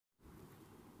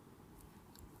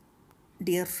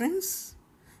Dear friends,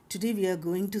 today we are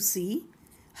going to see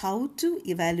how to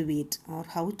evaluate or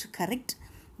how to correct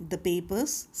the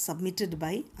papers submitted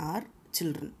by our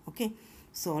children. Okay,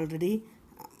 so already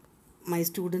my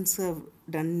students have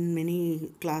done many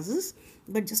classes,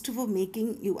 but just for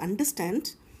making you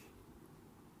understand,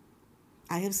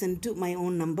 I have sent to my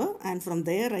own number and from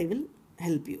there I will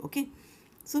help you. Okay,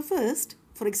 so first,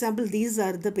 for example, these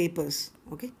are the papers.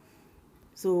 Okay,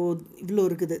 so இவ்வளோ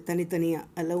இருக்குது தனித்தனியாக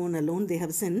alone they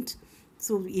have sent.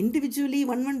 So individually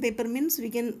one paper means we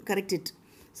can correct it.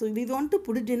 So we want to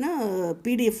put it in a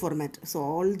PDF format. So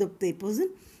all the papers in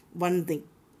one thing.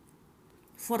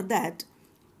 For that,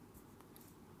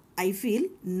 I feel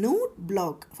note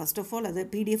block. First of all, அதை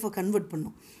PDF convert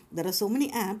பண்ணும். There are so many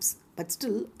apps, but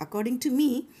still, according to me,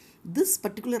 this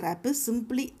particular app is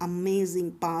simply amazing,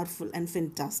 powerful and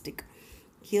fantastic.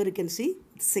 Here you can see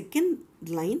second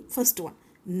line, first one,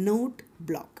 note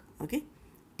block. Okay,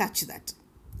 touch that.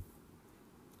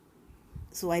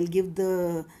 So I'll give the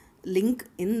link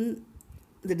in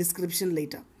the description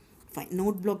later. Fine,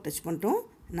 note block touch pantom.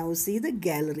 Now see the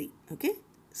gallery. Okay,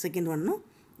 second one, no,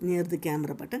 near the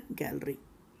camera button, gallery.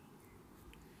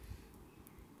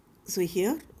 So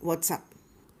here WhatsApp.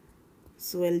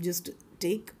 So I'll just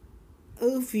take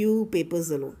a few papers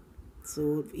alone. So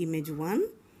image 1,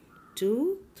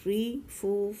 2, 3,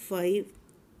 4, 5,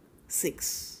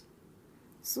 6.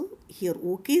 So here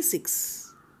OK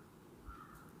 6.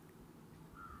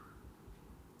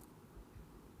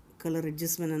 Color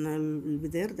adjustment and all will be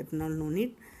there. That and all no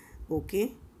need. Okay.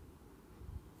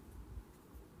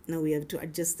 Now we have to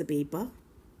adjust the paper.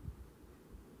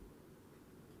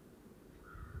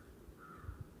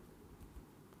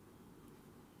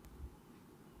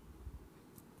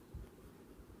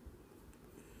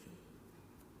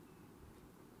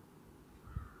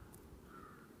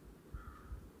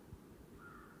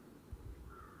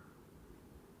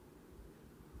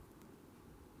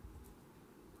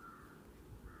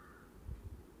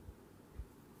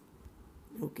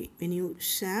 Okay, when you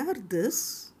share this,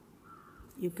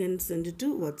 you can send it to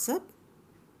WhatsApp.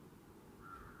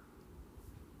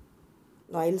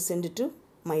 I'll send it to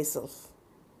myself.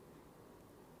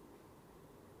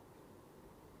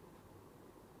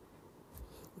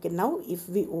 Okay, now if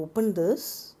we open this,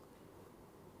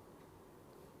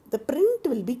 the print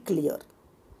will be clear.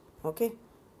 Okay,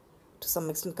 to some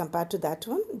extent compared to that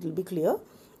one, it will be clear.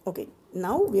 Okay,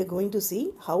 now we are going to see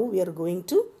how we are going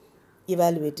to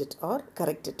evaluate it or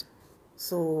correct it.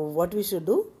 So what we should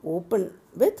do, open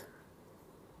with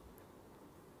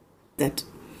that.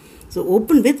 So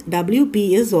open with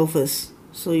WPS Office.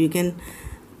 So you can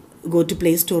go to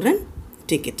Play Store and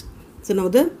take it. So now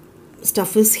the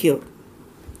stuff is here.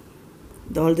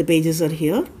 All the pages are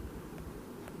here.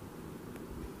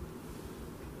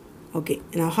 Okay,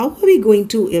 now how are we going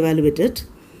to evaluate it?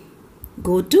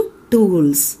 Go to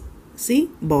Tools. See,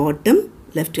 bottom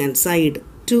left hand side.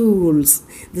 Tools.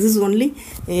 This is only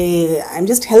I'm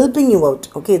just helping you out.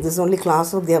 Okay, this is only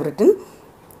classwork they have written.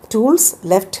 Tools,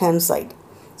 left hand side.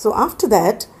 So after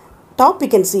that, top you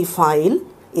can see File,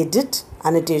 Edit,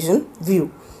 Annotation,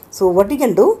 View. So what you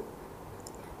can do,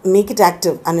 make it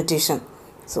active, annotation.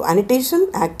 So annotation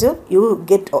active, you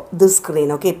get this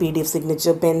screen. Okay, PDF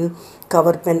signature, pen,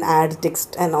 cover pen, add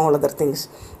text and all other things.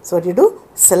 So what you do,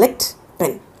 select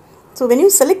pen. So when you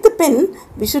select the pen,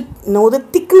 we should know the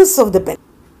thickness of the pen.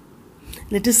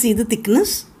 Let us see the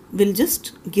thickness. We'll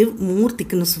just give more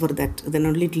thickness for that. Then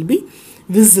only it will be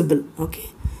visible. Okay.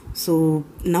 So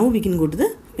now we can go to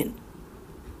the pen.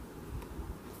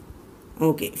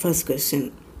 Okay. First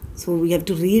question. So we have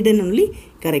to read and only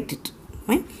correct it.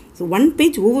 Fine. So one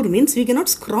page over means we cannot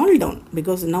scroll down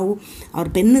because now our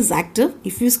pen is active.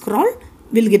 If you scroll,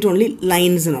 we'll get only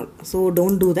lines and all. So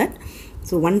don't do that.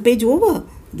 So one page over,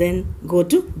 then go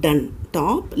to done.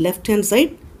 Top left hand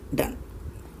side, done.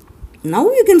 Now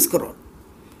you can scroll.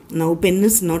 Now pen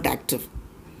is not active.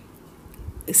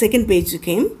 Second page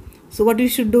came. So what you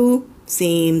should do?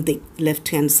 Same thing. Left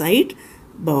hand side,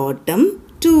 bottom,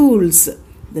 tools.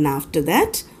 Then after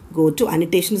that, go to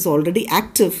annotation is already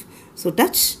active. So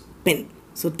touch pen.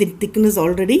 So thickness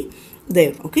already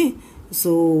there. Okay.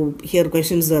 So here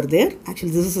questions are there. Actually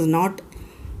this is not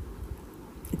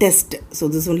test. So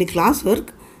this is only classwork.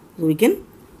 So we can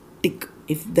tick.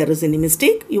 If there is any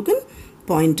mistake, you can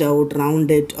point out, round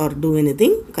it or do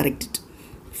anything, correct it.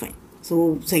 Fine.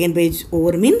 So second page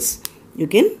over means you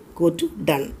can go to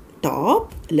done.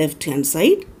 Top left hand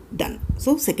side, done.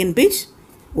 So second page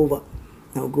over.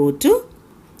 Now go to,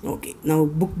 okay, now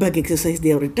book bag exercise they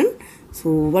have written. So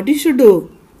what you should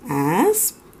do,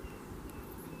 as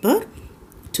per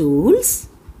tools,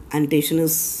 annotation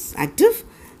is active,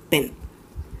 pen.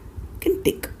 can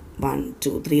tick 1,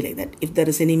 2, 3 like that. If there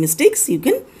is any mistakes, you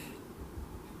can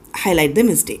highlight the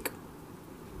mistake.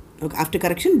 Okay, after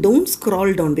correction, don't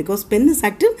scroll down because pen is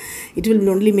active. It will be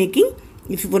only making,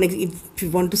 if you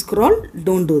want to scroll,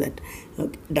 don't do that.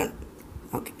 Okay, done.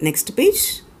 Okay, next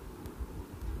page.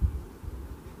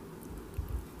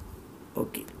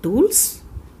 Okay, tools,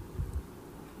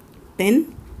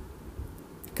 pen,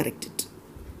 correct it.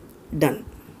 Done.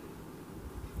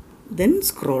 Then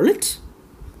scroll it.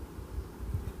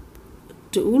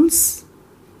 Tools,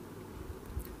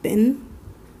 pen,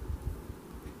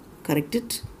 correct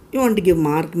it. You want to give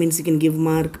mark means you can give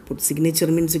mark, put signature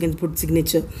means you can put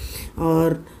signature,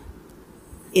 or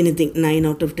anything 9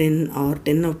 out of 10 or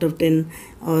 10 out of 10,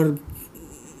 or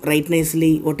write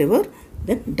nicely, whatever.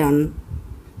 Then done.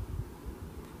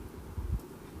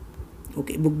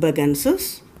 Okay, book bag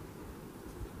answers,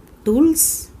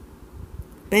 tools,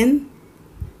 pen,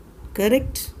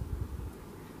 correct.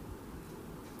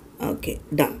 Okay,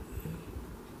 done.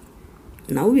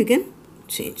 Now we can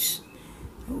change.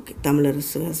 Okay, Tamil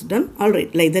has done.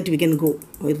 Alright, like that we can go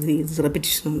with this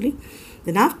repetition only.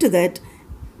 Then after that,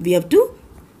 we have to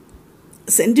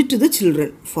send it to the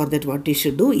children. For that, what you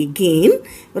should do again,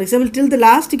 for example, till the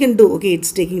last you can do. Okay,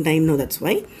 it's taking time now, that's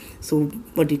why. So,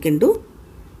 what you can do,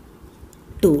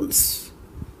 tools.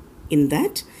 In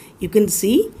that, you can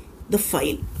see the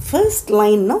file. First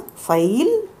line now,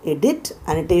 file, edit,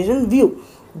 annotation, view.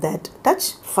 That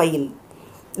touch file.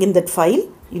 In that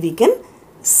file, we can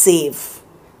save.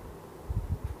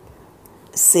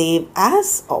 Save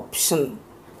as option.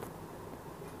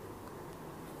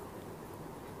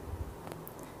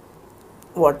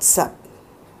 WhatsApp.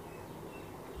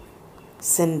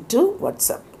 Send to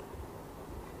WhatsApp.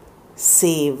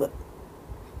 Save.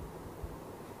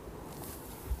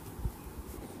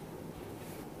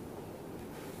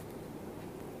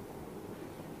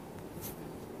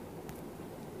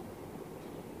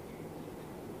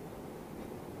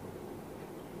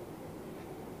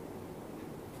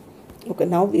 Okay,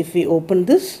 now if we open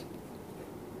this,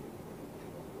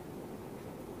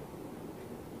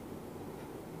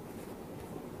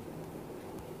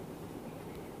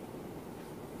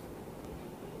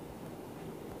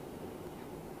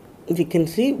 we can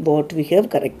see what we have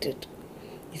corrected.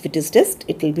 If it is test,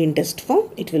 it will be in test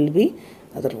form, it will be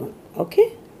other one.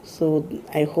 Okay, so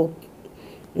I hope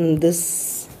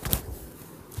this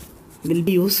will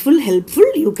be useful, helpful.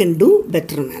 You can do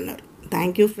better manner.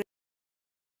 Thank you.